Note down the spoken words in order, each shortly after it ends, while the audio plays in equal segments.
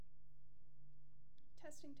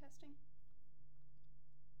Testing, testing.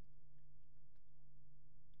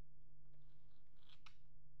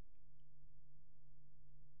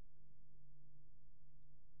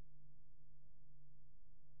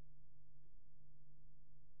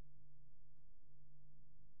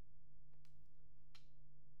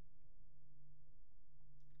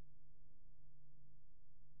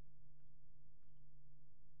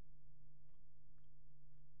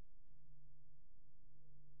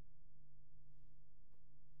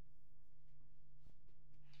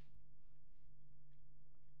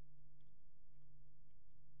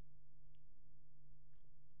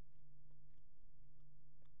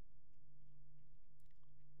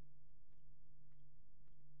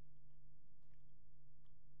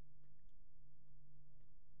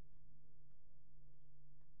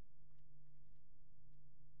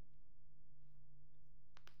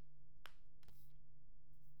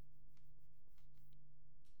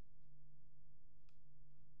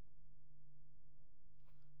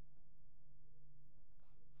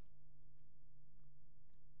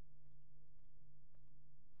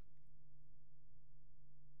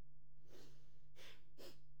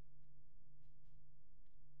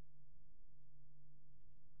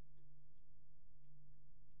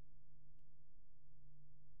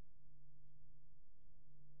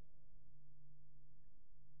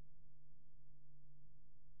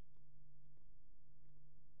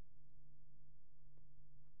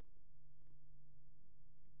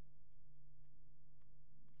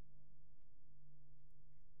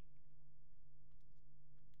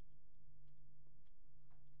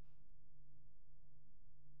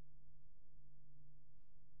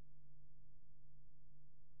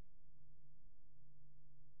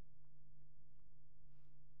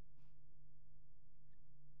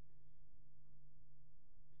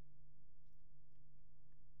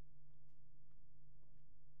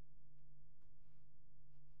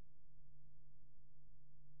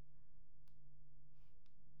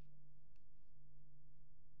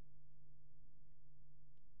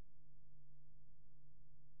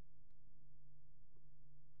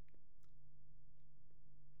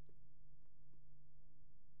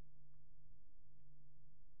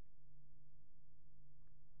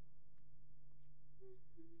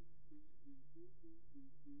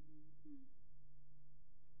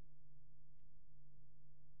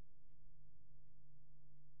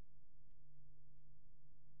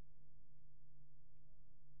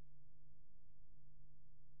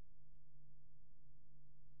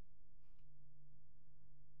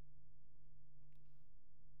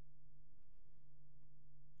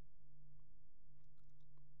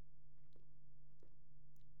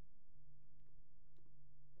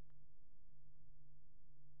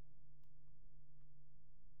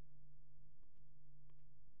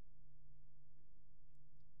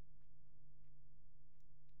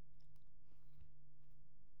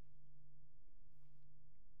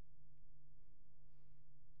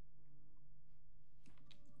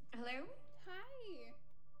 Hello? Hi.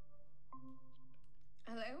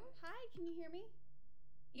 Hello? Hi, can you hear me?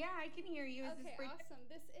 Yeah, I can hear you. Is Okay, this Bridget? awesome.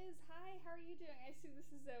 Hi, how are you doing? I see this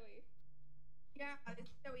is Zoe. Yeah,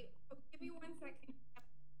 it's Zoe. Oh, give me 1 second.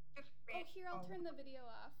 Oh, here, I'll turn the video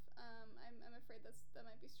off. I'm afraid that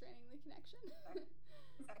might be straining the connection.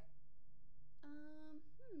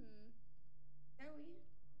 Zoe?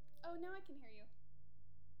 Oh, now I can hear you.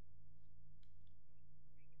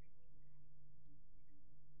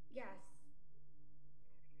 Yes.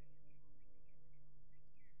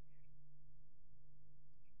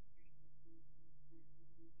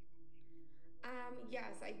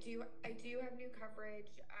 Yes, I do have new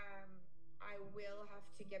coverage. I will have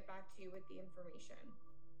to get back to you with the information.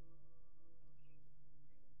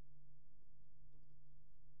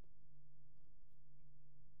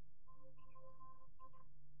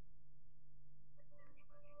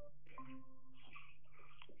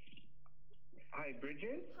 Hi,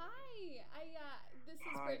 Bridget. Hi, this is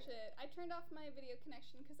Hi. Bridget. I turned off my video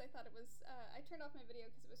connection because I thought it was, I turned off my video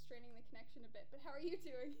because it was straining the connection a bit, but how are you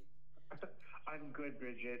doing? I'm good,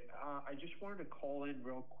 Bridget. I just wanted to call in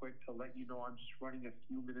real quick to let you know I'm just running a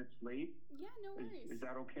few minutes late. Yeah, no worries. Is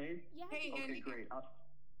that okay? Yeah. Hey, Okay, Andy. great.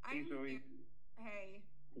 Hey, I'm Zoe. here. Hey.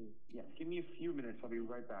 Yeah, give me a few minutes. I'll be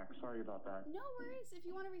right back. Sorry about that. No worries. If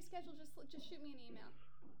you want to reschedule, just shoot me an email.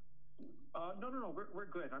 No. We're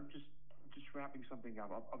good. I'm just wrapping something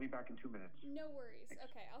up. I'll be back in 2 minutes. No worries. Thanks.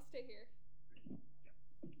 Okay, I'll stay here.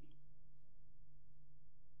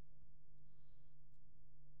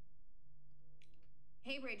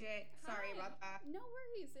 Hey, Bridget. Sorry Hi. about that. No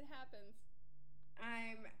worries. It happens.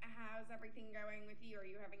 How's everything going with you? Are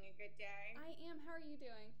you having a good day? I am. How are you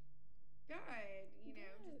doing? Good. You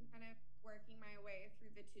know, Good. just kind of working my way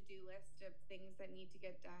through the to-do list of things that need to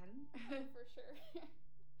get done. Oh, for sure.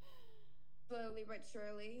 Slowly but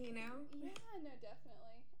surely, you know? Yeah, no,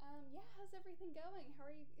 definitely. Yeah, how's everything going? How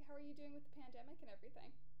are you doing with the pandemic and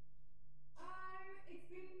everything?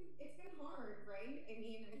 It's been hard, right? I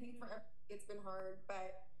mean, I think for Mm-hmm. everybody it's been hard,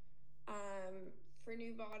 but for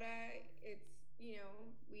Nuvada, it's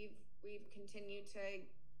we've continued to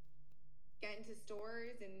get into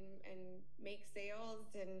stores and make sales,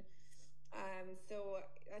 and so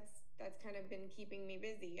that's kind of been keeping me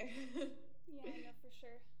busy. Yeah, no, for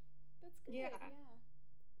sure. That's good. Yeah,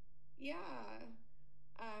 Yeah. yeah.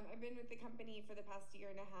 I've been with the company for the past year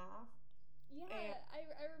and a half, and Yeah,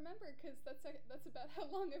 I remember because that's about how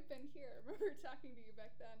long I've been here. I remember talking to you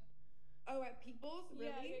back then. oh, at People's,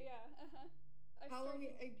 Yeah, really? yeah, yeah. Uh-huh. I How long?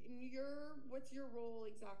 started. What's your role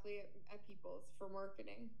exactly at People's for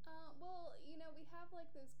marketing? Well, we have like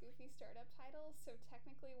those goofy startup titles, so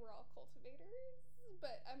technically we're all cultivators,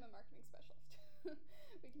 but I'm a marketing specialist.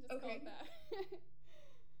 We can just call it Okay. that.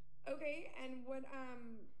 Okay, and what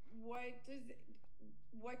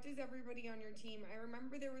does everybody on your team? I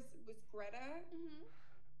remember there was Greta. Mhm.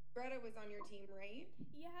 Greta was on your team, right?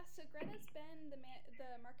 Yeah, so Greta's been the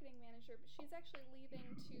marketing manager, but she's actually leaving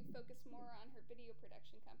to focus more on her video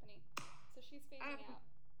production company. So she's phasing Um, out.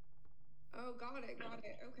 oh, got it, got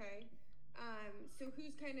it. Okay. So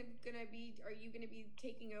who's kind of gonna be? Are you gonna be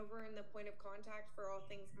taking over in the point of contact for all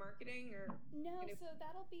things marketing, or No, gonna? so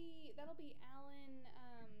that'll be Alan.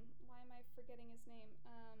 Why am I forgetting his name?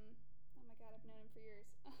 Oh my God, I've known him for years.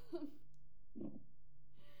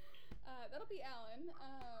 That'll be Alan.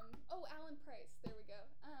 Oh, Alan Price. There we go.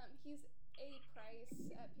 He's a Price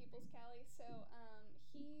at People's Cali, so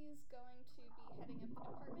he's going to be heading up the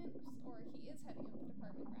department, or he is heading up the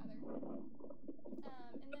department rather.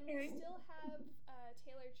 And then we Okay. still have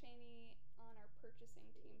Taylor Cheney on our purchasing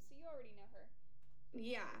team, so you already know her.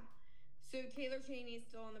 Yeah. So Taylor Cheney is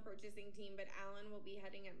still on the purchasing team, but Alan will be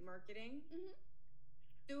heading up marketing. Mhm.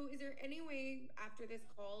 So is there any way after this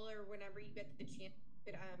call or whenever you get the chance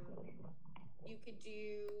that you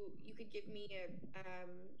could give me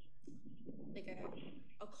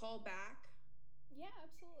a call back, Yeah,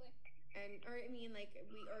 absolutely. and or I mean like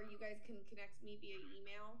we or you guys can connect me via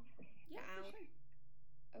email to Yeah, for Alan. sure.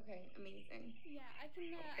 Okay, amazing. Yeah, I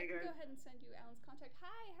Hey can go guys. ahead and send you Alan's contact.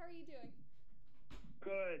 Hi, how are you doing?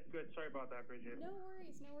 Good, good. Sorry about that, Bridget. No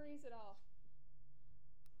worries at all.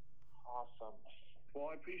 Awesome. Well,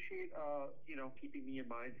 I appreciate keeping me in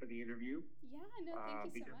mind for the interview. Yeah, no,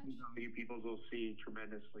 thank you so Because much. you know, you people will see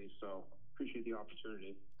tremendously. So appreciate the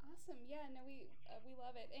opportunity. Awesome. Yeah, no, we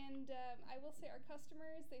love it. And I will say our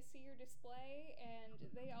customers, they see your display and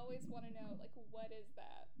they always want to know like what is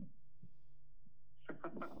that?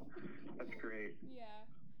 That's great. Yeah.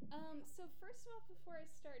 So first of all, before I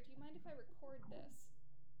start, do you mind if I record this?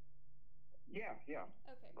 Yeah, yeah.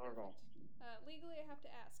 Okay, Not at all. perfect. Legally, I have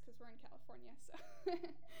to ask because we're in California. So,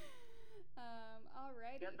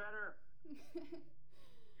 alrighty. Get better.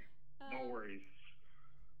 No worries.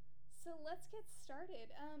 So let's get started.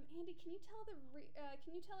 Andy, can you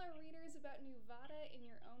tell our readers about Nuvada in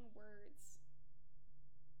your own words?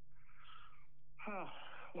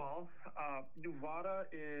 Well, Nuvada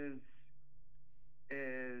is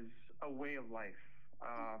a way of life.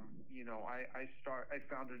 I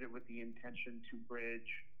founded it with the intention to bridge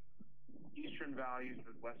Eastern values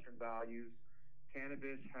with Western values.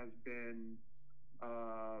 Cannabis has been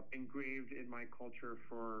engraved in my culture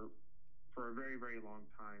for a very, very long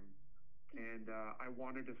time, and I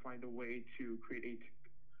wanted to find a way to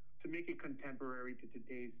to make it contemporary to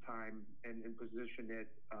today's time and position it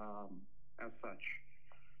as such.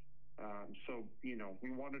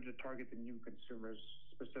 We wanted to target the new consumers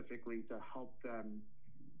specifically to help them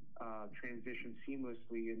transition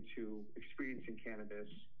seamlessly into experiencing cannabis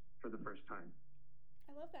for the first time.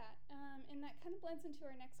 I love that. And that kind of blends into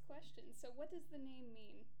our next question. So, what does the name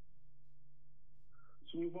mean?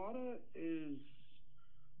 So Nuvada is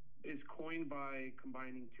coined by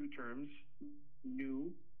combining two terms,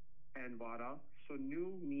 new and vada. So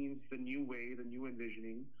new means the new way, the new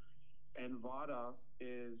envisioning, and vada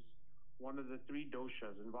is one of the three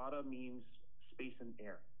doshas, and vada means space and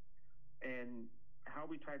air. And how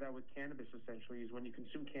we tie that with cannabis essentially is when you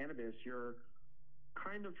consume cannabis, you're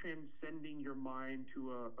kind of transcending your mind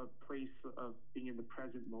to a place of being in the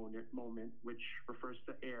present moment, which refers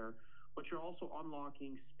to air, but you're also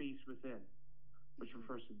unlocking space within, which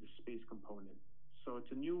refers to the space component. So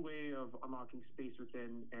it's a new way of unlocking space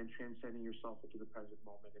within and transcending yourself into the present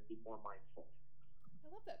moment and be more mindful. I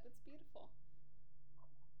love that. That's beautiful.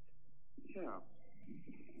 Yeah.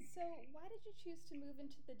 So, why did you choose to move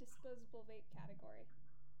into the disposable vape category?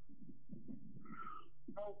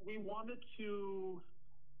 Well, we wanted to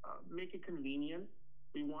make it convenient.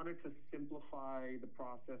 We wanted to simplify the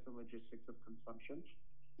process and logistics of consumption.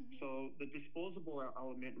 Mm-hmm. So the disposable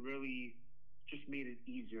element really just made it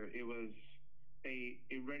easier. It was a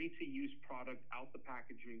ready to use product out the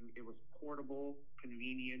packaging. It was portable,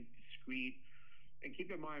 convenient, discreet. And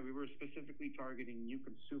keep in mind, we were specifically targeting new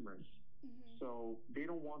consumers. Mm-hmm. So they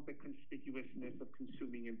don't want the conspicuousness of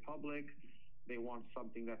consuming in public. They want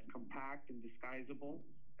something that's compact and disguisable.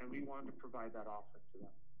 And we wanted to provide that offering to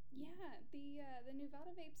them. Yeah, the Nevada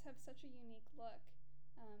vapes have such a unique look.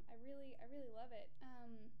 I really love it.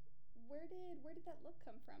 Where did that look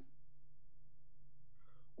come from?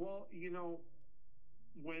 Well,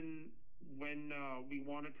 when we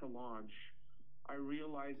wanted to launch, I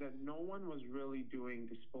realized that no one was really doing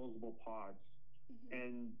disposable pods, Mm-hmm.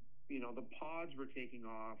 and the pods were taking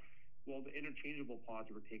off. Well, the interchangeable pods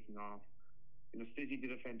were taking off. Stizzy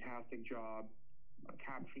did a fantastic job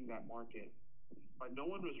capturing that market, but no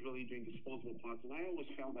one was really doing disposable pods. And I always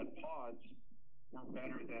found that pods were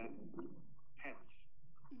better than pens.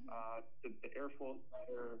 Mm-hmm. The airflow is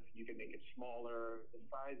better. You can make it smaller. The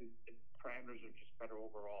size and parameters are just better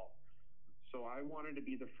overall. So I wanted to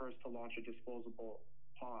be the first to launch a disposable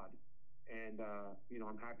pod, and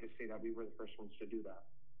I'm happy to say that we were the first ones to do that.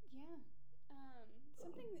 Yeah.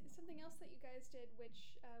 Something else that you guys did,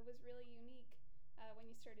 which was really unique when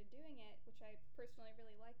you started doing it, which I personally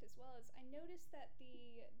really liked as well, is I noticed that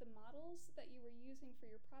the models that you were using for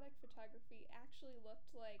your product photography actually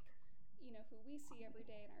looked like, who we see every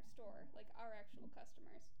day in our store, like our actual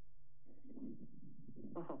customers.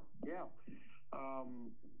 Oh, yeah.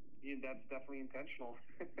 Yeah, that's definitely intentional.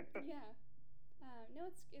 Yeah. No,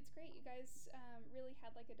 it's great. You guys really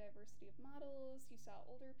had like a diversity of models. You saw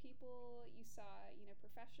older people. You saw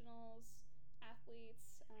professionals,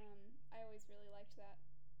 athletes. I always really liked that.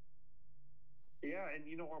 Yeah, and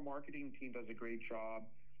our marketing team does a great job.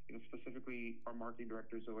 Specifically our marketing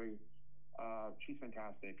director Zoe. She's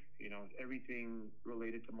fantastic. Everything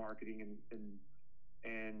related to marketing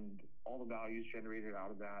and all the values generated out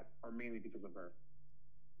of that are mainly because of her.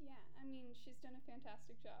 Yeah, I mean she's done a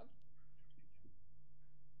fantastic job.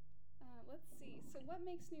 Let's see. So, what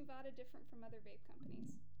makes Nevada different from other vape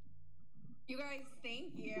companies? You guys,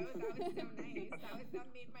 thank you. That was so nice. That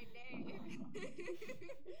made my day.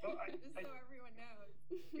 Well, Just so everyone knows.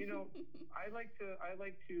 you know, I like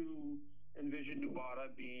to envision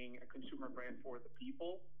Nevada being a consumer brand for the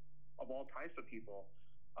people, of all types of people.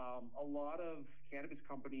 A lot of cannabis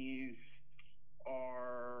companies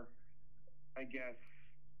are, I guess,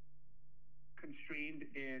 constrained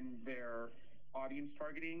in their audience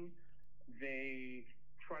targeting. They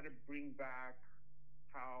try to bring back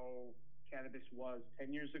how cannabis was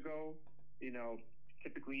 10 years ago, you know,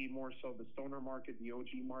 typically more so the stoner market, the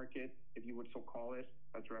OG market, if you would so call it,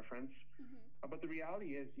 as reference. Mm-hmm. But the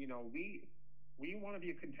reality is, we want to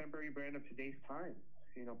be a contemporary brand of today's time.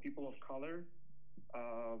 People of color,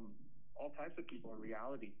 all types of people in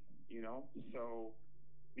reality, So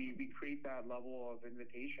we create that level of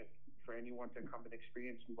invitation for anyone to come and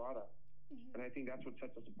experience Nevada. Mm-hmm. And I think that's what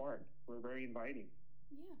sets us apart. We're very inviting.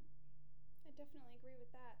 Yeah, I definitely agree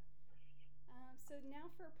with that. So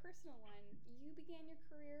now for a personal one, you began your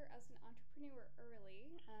career as an entrepreneur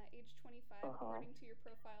early, age 25, according to your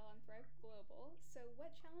profile on Thrive Global. So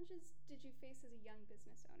what challenges did you face as a young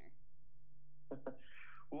business owner?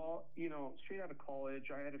 Well, straight out of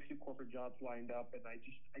college, I had a few corporate jobs lined up, and I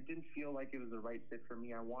didn't feel like it was the right fit for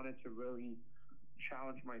me. I wanted to really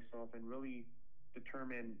challenge myself and really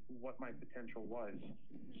determine what my potential was.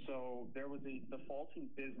 Mm-hmm. So there was a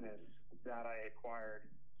defaulting business that I acquired,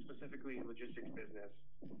 specifically a logistics business,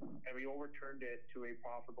 Mm-hmm. and we overturned it to a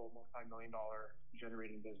profitable multi-million dollar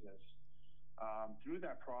generating business. Through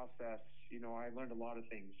that process, I learned a lot of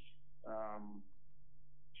things.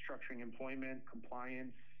 Structuring employment,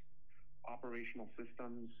 compliance, operational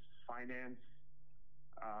systems, finance,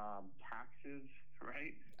 taxes,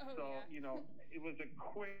 right? Oh, So, yeah. it was a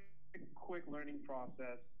quick learning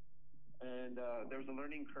process, and there was a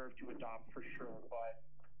learning curve to adopt for sure. But,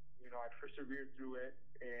 I persevered through it,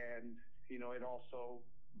 and, it also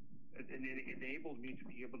it enabled me to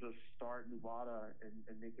be able to start Nevada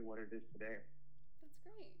and make it what it is today. That's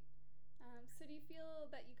great. So do you feel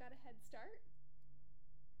that you got a head start?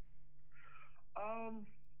 Um,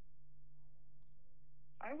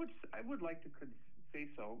 I would like to say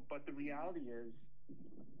so, but the reality is,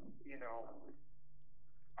 you know,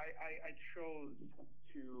 I chose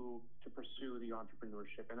to pursue the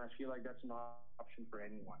entrepreneurship, and I feel like that's an option for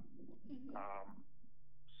anyone. Mm-hmm.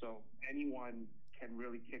 So anyone can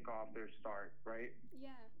really kick off their start, right? Yeah.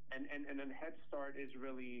 And then Head Start is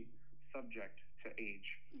really subject to age.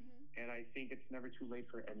 Mm-hmm. And I think it's never too late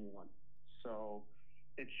for anyone. So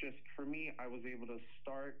it's just, for me, I was able to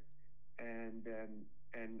start and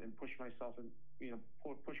push myself and,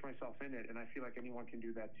 push myself in it. And I feel like anyone can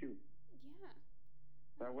do that too. Yeah.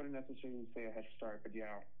 So I wouldn't necessarily say a head start, but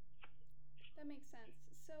yeah. That makes sense.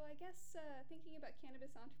 So I guess thinking about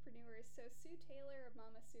cannabis entrepreneurs, so Sue Taylor of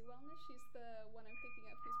Mama Sue Wellness, she's the one I'm thinking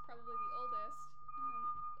of who's probably the oldest.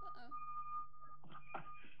 Uh-oh.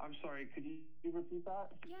 I'm sorry, could you repeat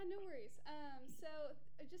that? Yeah, no worries. So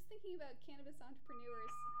just thinking about cannabis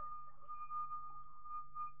entrepreneurs.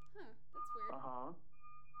 Huh, that's weird. Uh-huh.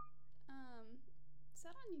 Is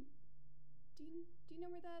that on? Do you know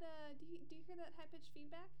where that? Do you hear that high pitched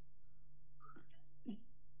feedback?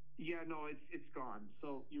 Yeah, no, it's gone.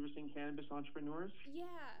 So you were saying cannabis entrepreneurs? Yeah,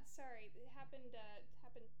 sorry, it happened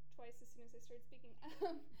twice as soon as I started speaking.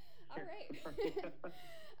 All right.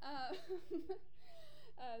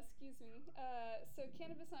 Excuse me. So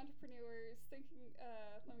cannabis entrepreneurs thinking.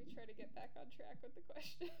 Let me try to get back on track with the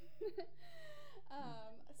question.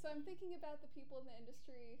 So I'm thinking about the people in the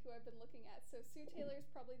industry who I've been looking at. So Sue Taylor's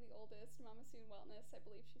probably the oldest. Mama Sue Wellness, I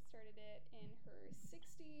believe she started it in her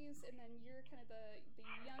 60s, and then you're kind of the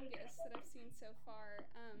youngest that I've seen so far.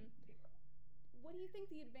 What do you think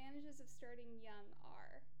the advantages of starting young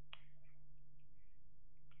are?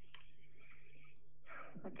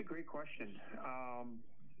 That's a great question.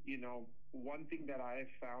 One thing that I have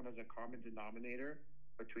found as a common denominator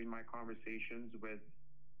between my conversations with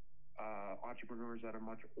entrepreneurs that are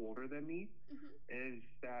much older than me is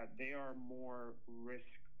that they are more risk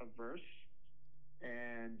averse.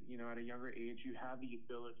 And, at a younger age, you have the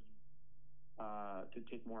ability to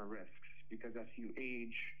take more risks because as you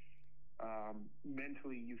age,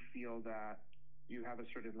 mentally you feel that you have a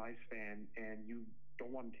certain lifespan and you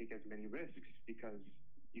don't want to take as many risks because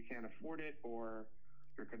you can't afford it or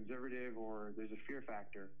you're conservative or there's a fear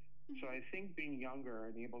factor. So I think being younger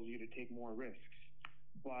enables you to take more risks,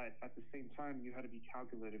 but at the same time, you had to be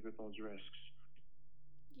calculated with those risks.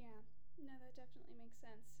 Yeah, no, that definitely makes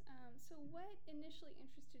sense. So what initially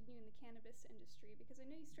interested you in the cannabis industry? Because I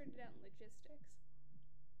know you started out in logistics.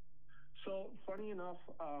 So funny enough,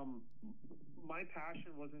 my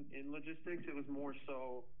passion wasn't in logistics. It was more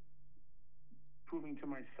so proving to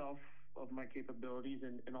myself of my capabilities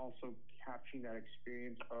and also capturing that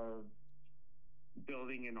experience of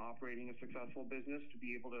building and operating a successful business to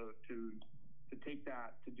be able to take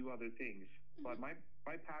that to do other things. But my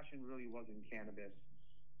passion really wasn't cannabis.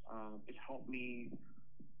 It helped me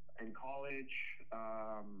in college.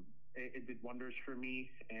 It did wonders for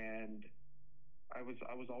me, and I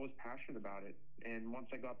was always passionate about it. And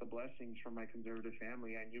once I got the blessings from my conservative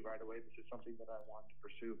family, I knew right away this is something that I wanted to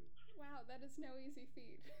pursue. Wow, that is no easy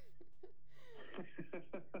feat. Let's see.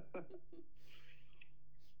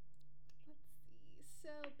 So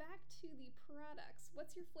back to the products.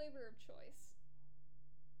 What's your flavor of choice?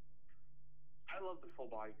 I love the full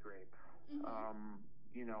body grape.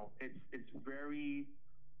 It's very,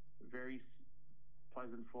 very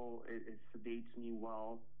pleasantful. It sedates me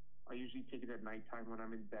well. I usually take it at nighttime when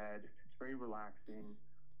I'm in bed. It's very relaxing.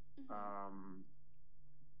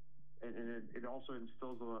 And it also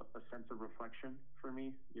instills a sense of reflection for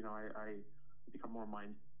me. I become more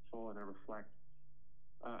mindful and I reflect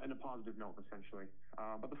in a positive note, essentially.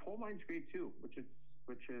 But the full mind's great too, which is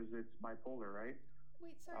it's bipolar, right?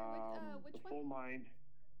 Wait, sorry, which the one? full mind,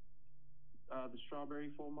 the strawberry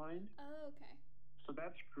full mind. Oh, okay. So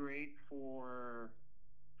that's great for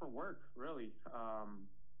work, really.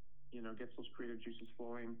 Gets those creative juices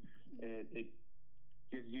flowing. It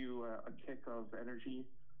gives you a kick of energy,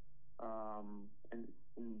 and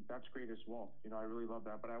that's great as well. I really love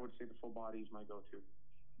that. But I would say the full body is my go-to.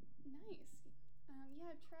 Nice. Yeah,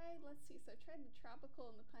 I've tried. Let's see. So I've tried the tropical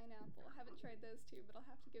and the pineapple. I haven't tried those two, but I'll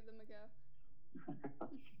have to give them a go.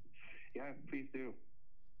 Yeah, please do.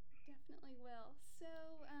 Definitely will. So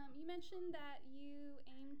you mentioned that you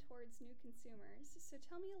aim towards new consumers. So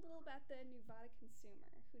tell me a little about the Nevada consumer.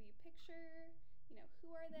 Who do you picture?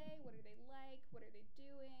 Who are they? What are they like? What are they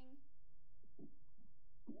doing?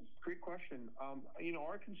 Great question.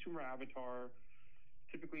 Our consumer avatar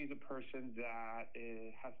typically is a person that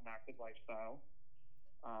has an active lifestyle,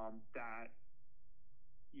 that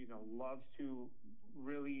loves to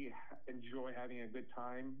really enjoy having a good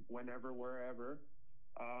time whenever, wherever,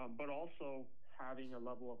 but also having a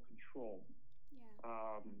level of control.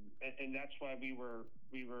 Yeah. And that's why we were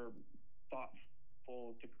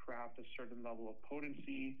thoughtful to craft a certain level of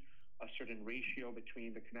potency, a certain ratio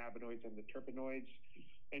between the cannabinoids and the terpenoids,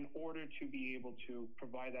 in order to be able to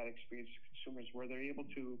provide that experience to consumers where they're able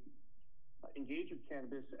to engage with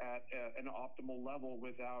cannabis at an optimal level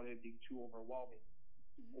without it being too overwhelming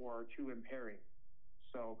or too impairing.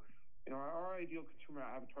 So, our ideal consumer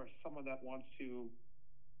avatar is someone that wants to,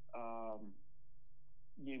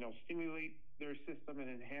 stimulate their system and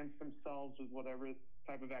enhance themselves with whatever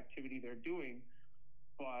type of activity they're doing,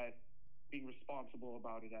 but being responsible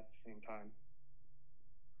about it at the same time.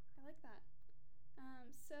 I like that.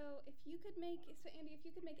 Andy, if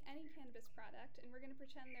you could make any cannabis product, and we're going to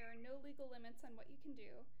pretend there are no legal limits on what you can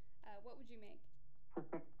do, what would you make?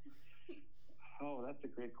 Oh, that's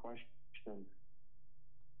a great question.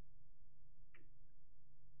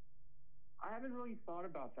 I haven't really thought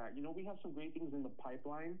about that. We have some great things in the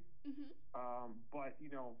pipeline, but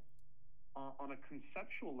on a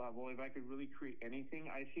conceptual level, if I could really create anything,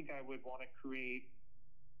 I think I would want to create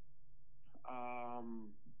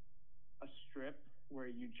a strip where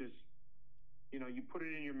you just, you put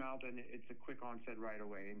it in your mouth and it's a quick onset right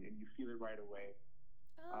away, and you feel it right away.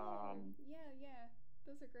 Yeah,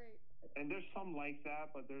 those are great. And there's some like that,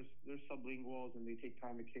 but there's sublinguals and they take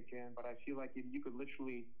time to kick in. But I feel like if you could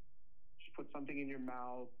literally just put something in your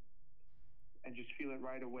mouth and just feel it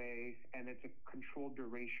right away, and it's a controlled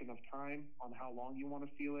duration of time on how long you want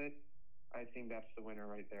to feel it, I think that's the winner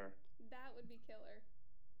right there. That would be killer.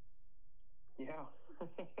 Yeah.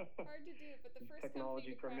 Hard to do, but the first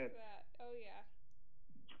Technology company to crack permits. that. Oh yeah.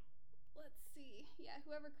 Let's see. Yeah,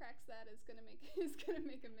 whoever cracks that is gonna make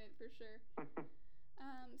a mint for sure.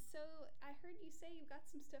 So I heard you say you've got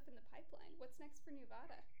some stuff in the pipeline. What's next for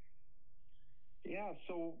Nevada? Yeah,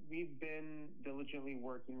 so we've been diligently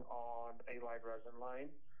working on a live resin line.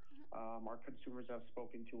 Our consumers have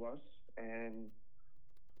spoken to us, and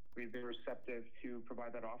we've been receptive to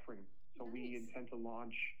provide that offering. So nice. We intend to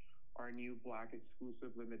launch our new Black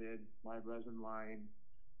exclusive limited live resin line,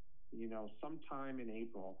 sometime in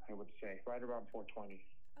April, I would say, right around 420.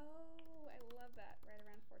 Oh, I love that. Right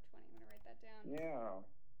around 420. I'm gonna write that down. Yeah.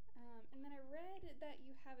 And then I read that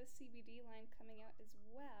you have a CBD line coming out as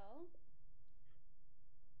well.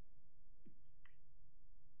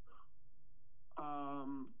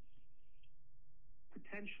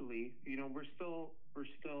 Potentially, we're still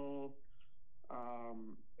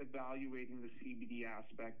evaluating the CBD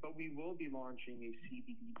aspect, but we will be launching a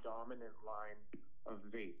CBD dominant line of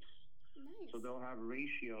vapes. Nice. So they'll have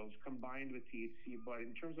ratios combined with THC, but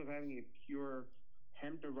in terms of having a pure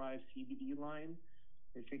hemp-derived CBD line,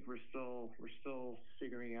 I think we're still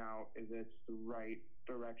figuring out if it's the right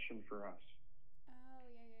direction for us. Oh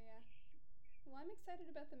yeah. Well, I'm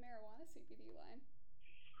excited about the marijuana CBD line.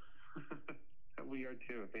 We are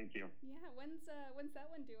too. Thank you. Yeah. When's that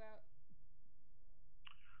one due out?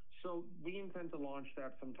 So we intend to launch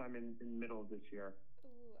that sometime in middle of this year.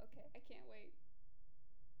 Ooh, okay. I can't wait.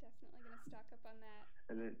 Definitely gonna stock up on that.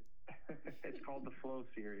 And it's called the Flow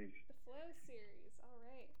series. The Flow series. All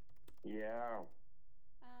right. Yeah.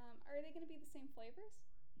 Are they going to be the same flavors?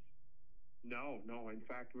 No. In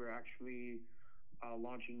fact, we're actually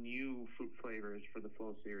launching new fruit flavors for the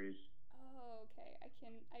Flow series. Oh, okay.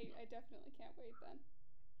 I definitely can't wait then.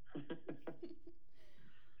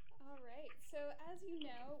 All right. So as you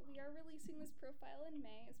know, we are releasing this profile in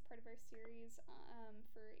May as part of our series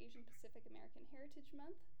for Asian Pacific American Heritage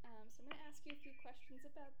Month. So I'm going to ask you a few questions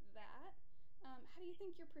about that. How do you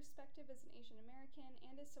think your perspective as an Asian American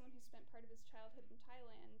and as someone who spent part of his childhood in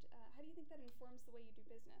Thailand, how do you think that informs the way you do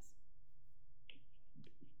business?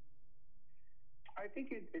 I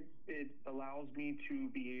think it allows me to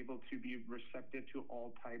be able to be receptive to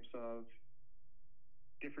all types of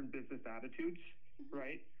different business attitudes,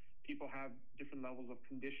 right? People have different levels of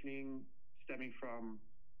conditioning stemming from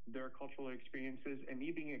their cultural experiences, and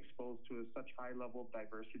me being exposed to such high level of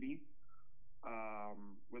diversity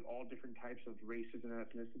with all different types of races and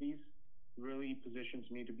ethnicities really positions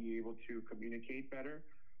me to be able to communicate better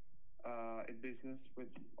in business with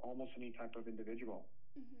almost any type of individual.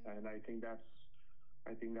 And I think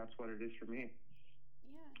that's what it is for me.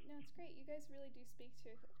 Yeah, no, it's great. You guys really do speak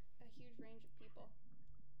to a huge range of people.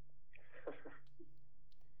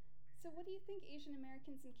 So what do you think Asian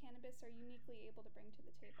Americans in cannabis are uniquely able to bring to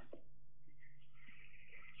the table?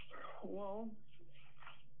 Well,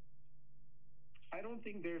 I don't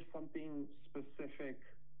think there's something specific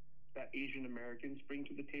that Asian Americans bring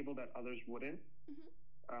to the table that others wouldn't.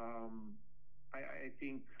 I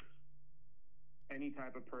think any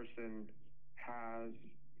type of person has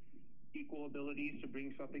equal abilities to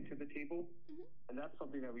bring something to the table, and that's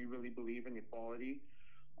something that we really believe in, equality.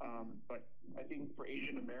 But I think for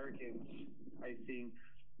Asian Americans, I think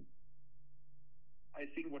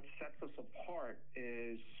what sets us apart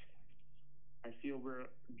is I feel we're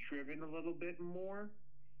driven a little bit more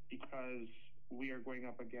because we are going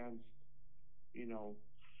up against you know,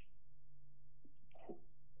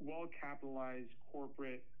 well capitalized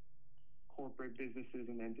corporate businesses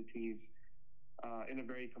and entities in a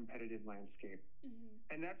very competitive landscape.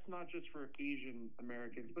 And that's not just for Asian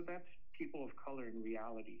Americans, but that's people of color in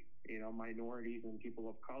reality. Minorities and people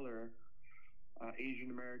of color, Asian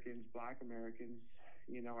Americans, Black Americans.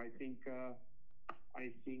 I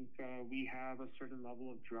think we have a certain level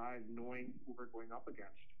of drive knowing who we're going up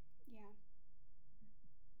against. Yeah.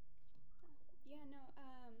 Yeah, no,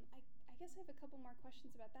 I guess I have a couple more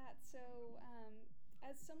questions about that. So,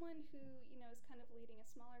 as someone who, is kind of leading a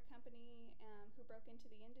smaller company, who broke into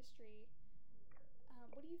the industry,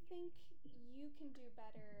 what do you think you can do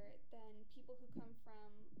better than people who come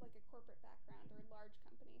from like a corporate background or large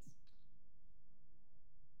companies?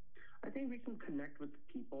 I think we can connect with the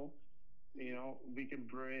people. We can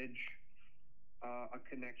bridge a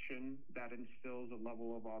connection that instills a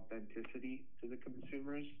level of authenticity to the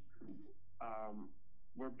consumers.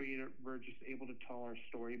 We're just able to tell our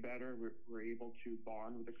story better. We're able to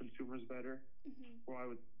bond with the consumers better. Well, I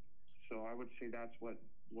would say that's what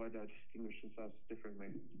distinguishes us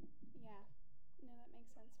differently. Yeah, no, that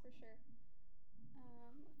makes sense for sure.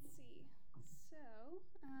 Let's see. So,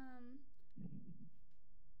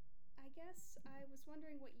 I guess I was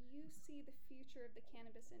wondering what you see the future of the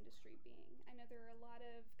cannabis industry being. I know there are a lot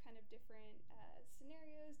of kind of different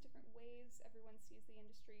scenarios, different ways everyone sees the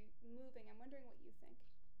industry moving. I'm wondering what you think.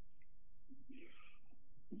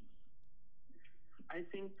 I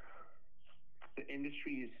think the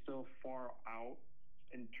industry is still far out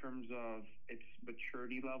in terms of its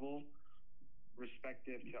maturity level,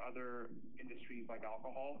 respective to other industries like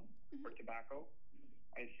alcohol or tobacco.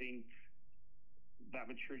 I think that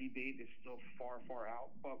maturity date is still far, far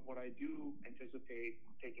out. But what I do anticipate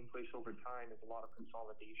taking place over time is a lot of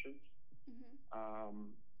consolidation.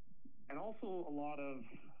 And also a lot of,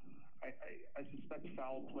 I suspect,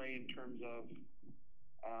 foul play in terms of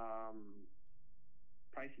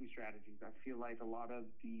pricing strategies. I feel like a lot of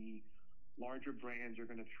the larger brands are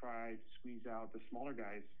going to try to squeeze out the smaller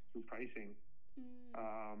guys through pricing.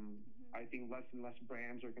 I think less and less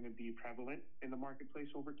brands are going to be prevalent in the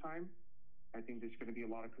marketplace over time. I think there's going to be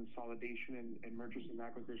a lot of consolidation and mergers and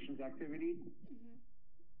acquisitions activity.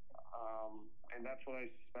 And that's what I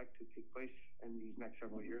suspect to take place in these next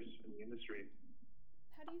several years in the industry.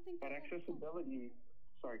 How do you think But accessibility,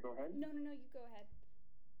 sorry, go ahead. No, you go ahead.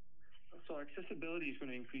 So accessibility is going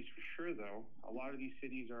to increase for sure, though. A lot of these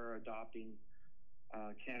cities are adopting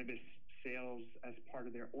cannabis sales as part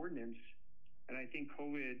of their ordinance. And I think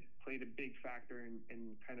COVID played a big factor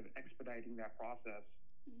in kind of expediting that process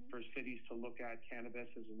for cities to look at cannabis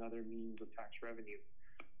as another means of tax revenue.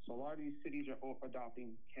 So a lot of these cities are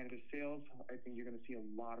adopting cannabis sales. I think you're going to see a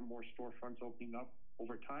lot of more storefronts opening up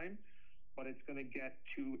over time, but it's going to get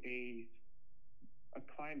to a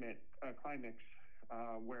climax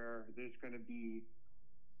where there's going to be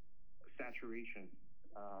saturation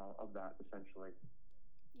of that, essentially.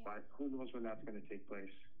 Yeah. But who knows when that's going to take place?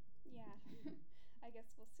 Yeah, I guess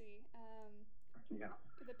we'll see. Yeah.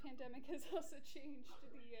 The pandemic has also changed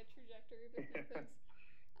the trajectory of different things.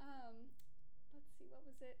 Let's see, what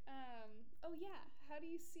was it? Oh yeah, how do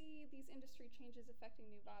you see these industry changes affecting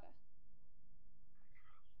Nevada?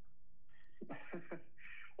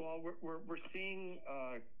 Well, we're seeing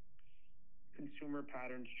consumer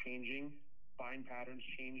patterns changing, buying patterns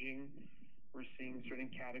changing. We're seeing certain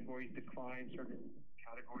categories decline, certain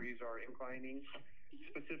categories are inclining.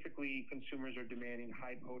 Specifically, consumers are demanding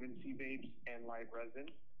high potency vapes and live resin.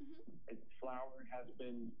 Flower has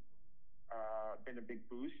been a big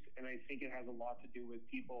boost, and I think it has a lot to do with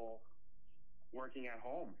people working at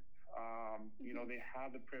home. They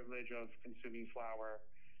have the privilege of consuming flower,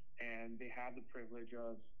 and they have the privilege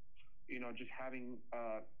of, just having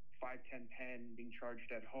 510 pen being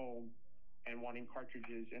charged at home and wanting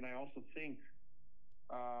cartridges. And I also think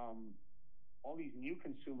all these new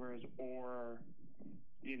consumers or,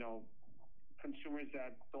 consumers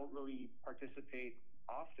that don't really participate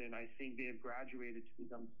often, I think they have graduated to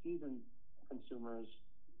become seasoned consumers,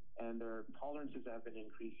 and their tolerances have been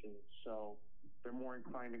increasing. So they're more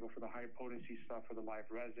inclined to go for the high potency stuff, for the live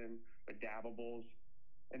resin, the dabbables,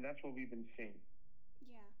 and that's what we've been seeing.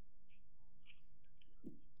 Yeah.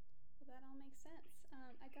 Well, that all makes sense.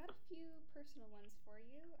 I got a few personal ones for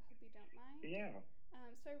you. I hope you don't mind. Yeah.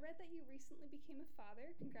 So I read that you recently became a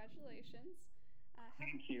father. Congratulations.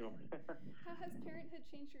 Thank you. How has parenthood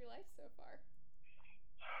changed your life so far?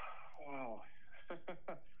 Wow.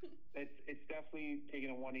 It's definitely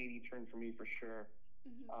taken a 180 turn for me, for sure.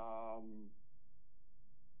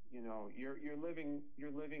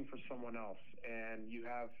 You're living for someone else, and you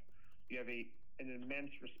have an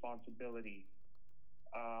immense responsibility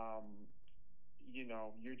Um,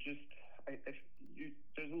 you're just if you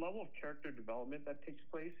there's a level of character development that takes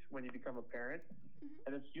place when you become a parent, Mm-hmm.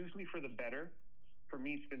 and it's usually for the better. For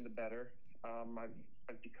me, it's been the better.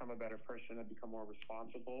 I've become a better person. I've become more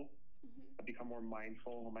responsible. Mm-hmm. I've become more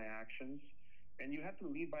mindful of my actions, and you have to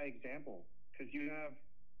lead by example because you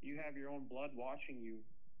have your own blood watching you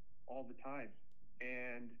all the time,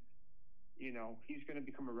 and he's going to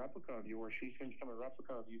become a replica of you, or she's going to become a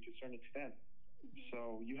replica of you to a certain extent. Mm-hmm.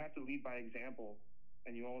 So you have to lead by example,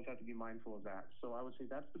 and you always have to be mindful of that. So I would say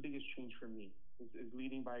that's the biggest change for me is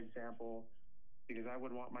leading by example, because I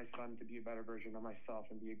would want my son to be a better version of myself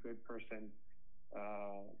and be a good person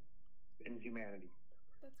uh, in humanity.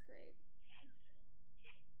 That's great.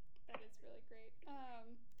 That is really great.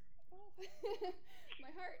 Oh,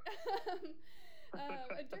 my heart.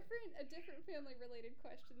 A different family related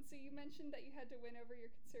question. So you mentioned that you had to win over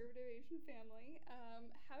your conservative Asian family.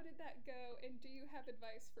 How did that go? And do you have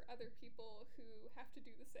advice for other people who have to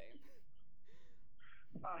do the same?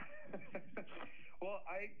 Uh, well,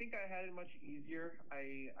 I think I had it much easier.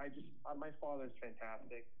 My father's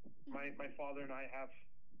fantastic. My father and I have,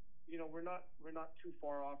 we're not too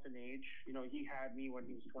far off in age. He had me when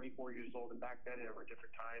he was 24 years old, and back then there were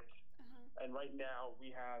different times. Uh-huh. And right now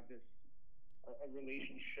we have this a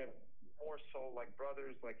relationship more so like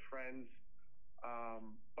brothers, like friends.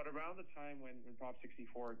 But around the time when Prop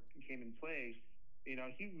 64 came in play, he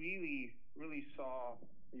really, really saw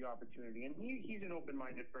the opportunity. And he's an open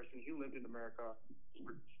minded person. He lived in America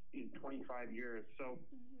for 25 years. So,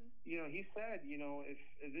 Mm-hmm. he said, if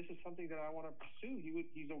this is something that I want to pursue,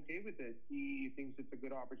 he's okay with it. He thinks it's a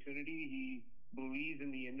good opportunity. He believes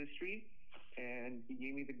in the industry, and he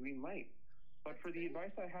gave me the green light. But That's for the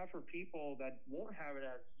great. advice I have for people that won't have it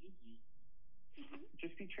as easy, Mm-hmm.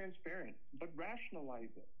 just be transparent, but rationalize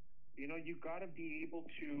it. You got to be able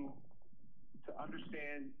to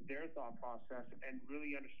understand their thought process and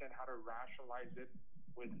really understand how to rationalize it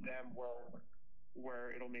with them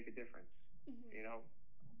where it'll make a difference. Mm-hmm. You know,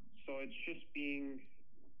 so it's just being,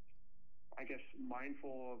 I guess,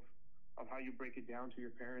 mindful of how you break it down to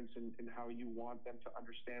your parents, and how you want them to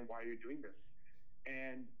understand why you're doing this.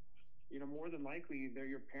 And more than likely, they're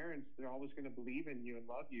your parents. They're always going to believe in you and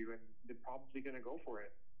love you, and they're probably going to go for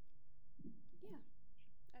it. Yeah,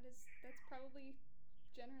 that's probably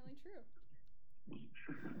generally true.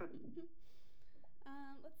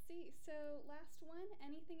 Let's see. So, last one.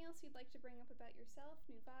 Anything else you'd like to bring up about yourself,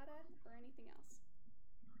 Nuvada, or anything else?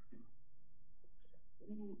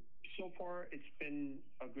 So far, it's been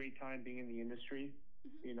a great time being in the industry.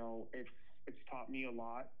 Mm-hmm. It's taught me a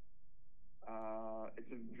lot.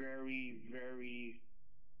 It's a very, very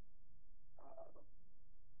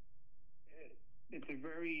it's a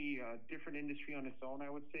very different industry on its own, I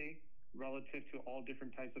would say, relative to all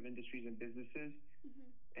different types of industries and businesses. Mm-hmm.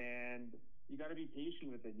 And you got to be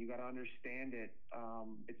patient with it. You got to understand it.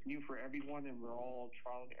 It's new for everyone, and we're all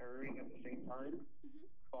trial and erroring at the same time. Mm-hmm.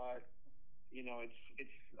 But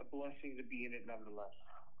it's a blessing to be in it nonetheless.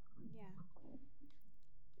 Yeah.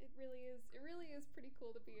 It really is. It really is pretty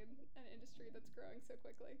cool to be in an industry that's growing so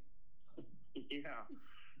quickly. Yeah.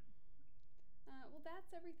 Well,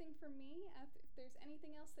 that's everything from me. If there's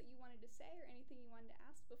anything else that you wanted to say or anything you wanted to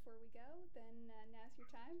ask before we go, then now's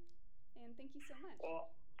your time. And thank you so much.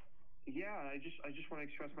 Well, yeah, I just want to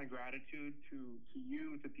express my gratitude to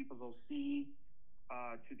you, to People's OC,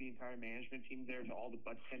 to the entire management team there, to all the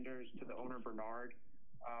bud tenders, to the owner Bernard.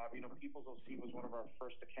 People's OC was one of our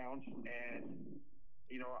first accounts, and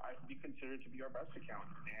we consider it to be our best account,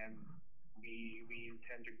 and we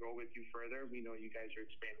intend to grow with you further. We know you guys are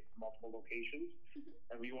expanding to multiple locations,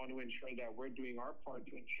 Mm-hmm. and we want to ensure that we're doing our part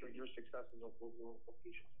to ensure your success in those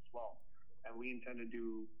locations as well. And we intend to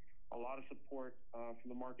do a lot of support from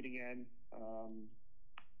the marketing end,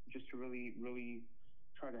 just to really, really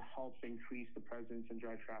try to help increase the presence and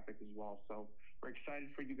drive traffic as well. So we're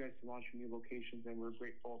excited for you guys to launch new locations, and we're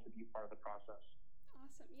grateful to be part of the process.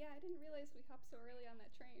 Awesome. Yeah, I didn't realize we hopped so early on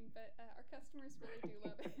that train, but our customers really do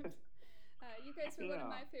love it. You guys were one of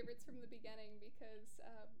my favorites from the beginning because,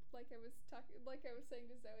 like I was saying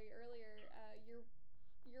to Zoe earlier,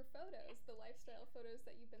 your photos, the lifestyle photos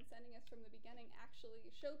that you've been sending us from the beginning, actually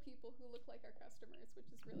show people who look like our customers, which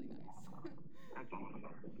is really nice. That's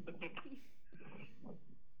awesome.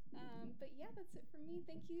 But yeah, that's it from me.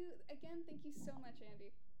 Thank you again. Thank you so much,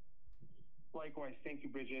 Andy. Likewise, thank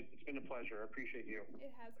you, Bridget. It's been a pleasure. I appreciate you.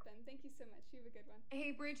 It has been. Thank you so much. You have a good one.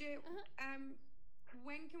 Hey, Bridget. Uh-huh.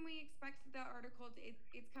 When can we expect the article?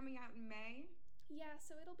 It's coming out in May. Yeah,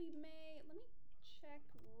 so it'll be May. Let me check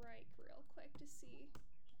right real quick to see.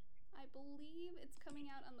 I believe it's coming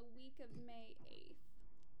out on the week of May 8th,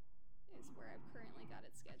 is where I've currently got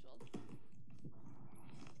it scheduled.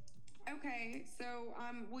 Okay, so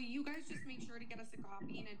will you guys just make sure to get us a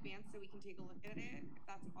copy in advance so we can take a look at it, if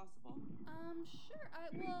that's possible? Sure.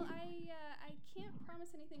 I can't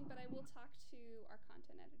promise anything, but I will talk to our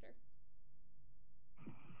content editor.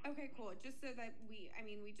 Okay, cool. Just so that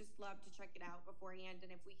we just love to check it out beforehand,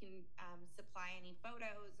 and if we can supply any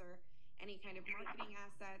photos or any kind of marketing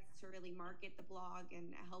assets to really market the blog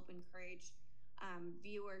and help encourage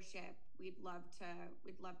viewership, we'd love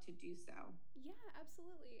to do so. Yeah,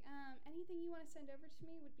 absolutely. Anything you want to send over to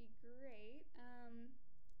me would be great.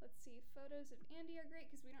 Let's see. Photos of Andy are great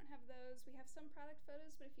because we don't have those. We have some product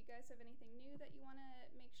photos, but if you guys have anything new that you want to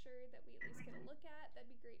make sure that we at least get a look at, that'd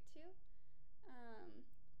be great too.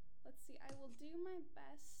 Let's see. I will do my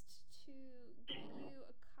best to get you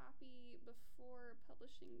a copy before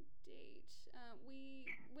publishing date.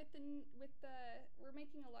 We're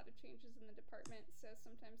making a lot of changes in the department, so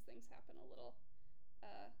sometimes things happen a little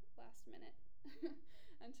last minute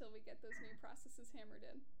until we get those new processes hammered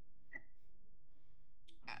in.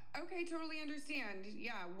 Okay, totally understand.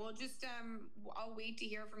 Yeah, we'll just I'll wait to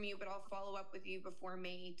hear from you, but I'll follow up with you before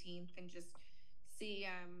May 18th and just see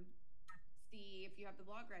if you have the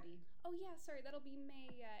blog ready. Oh yeah, sorry, that'll be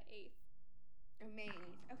May 8th. Oh, May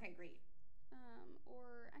 8th. Okay, great.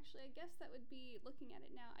 Or actually, I guess that would be, looking at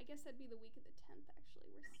it now, I guess that'd be the week of the 10th. Actually,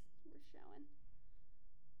 we're showing.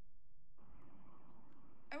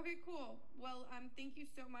 Okay, cool. Well, thank you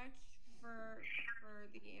so much for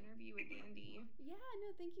the interview with Andy. Yeah,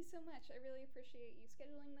 no, thank you so much. I really appreciate you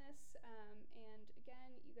scheduling this. And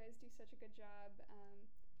again, you guys do such a good job.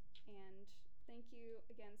 And thank you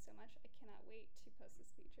again so much. I cannot wait to post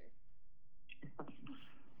this feature.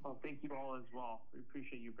 Well, thank you all as well. We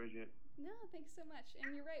appreciate you, Bridget. No, thanks so much.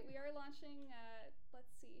 And you're right, we are launching, let's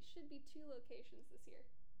see, should be 2 locations this year.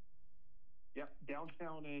 Yep,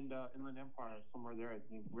 downtown and Inland Empire, somewhere there, I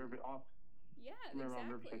think. We're off. Yeah,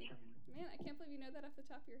 exactly. Man, I can't believe you know that off the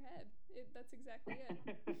top of your head. That's exactly it.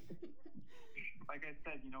 Like I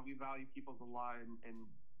said, we value people's lives, and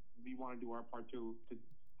we want to do our part too to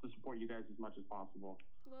support you guys as much as possible.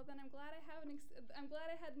 Well, then I'm glad I had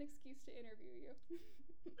an excuse to interview you.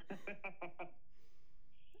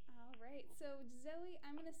 All right. So Zoe,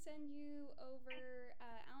 I'm going to send you over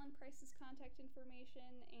Alan Price's contact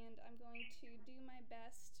information, and I'm going to do my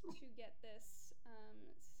best to get this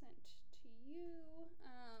sent to you.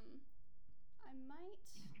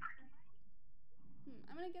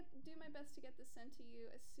 I'm going to do my best to get this sent to you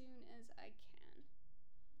as soon as I can.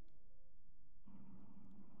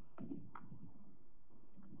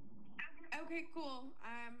 Okay, cool.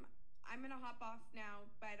 I'm gonna hop off now,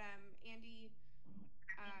 but Andy,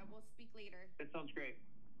 we'll speak later. That sounds great.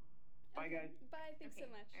 Bye, guys. Bye. Thanks so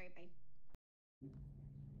much. All right, bye.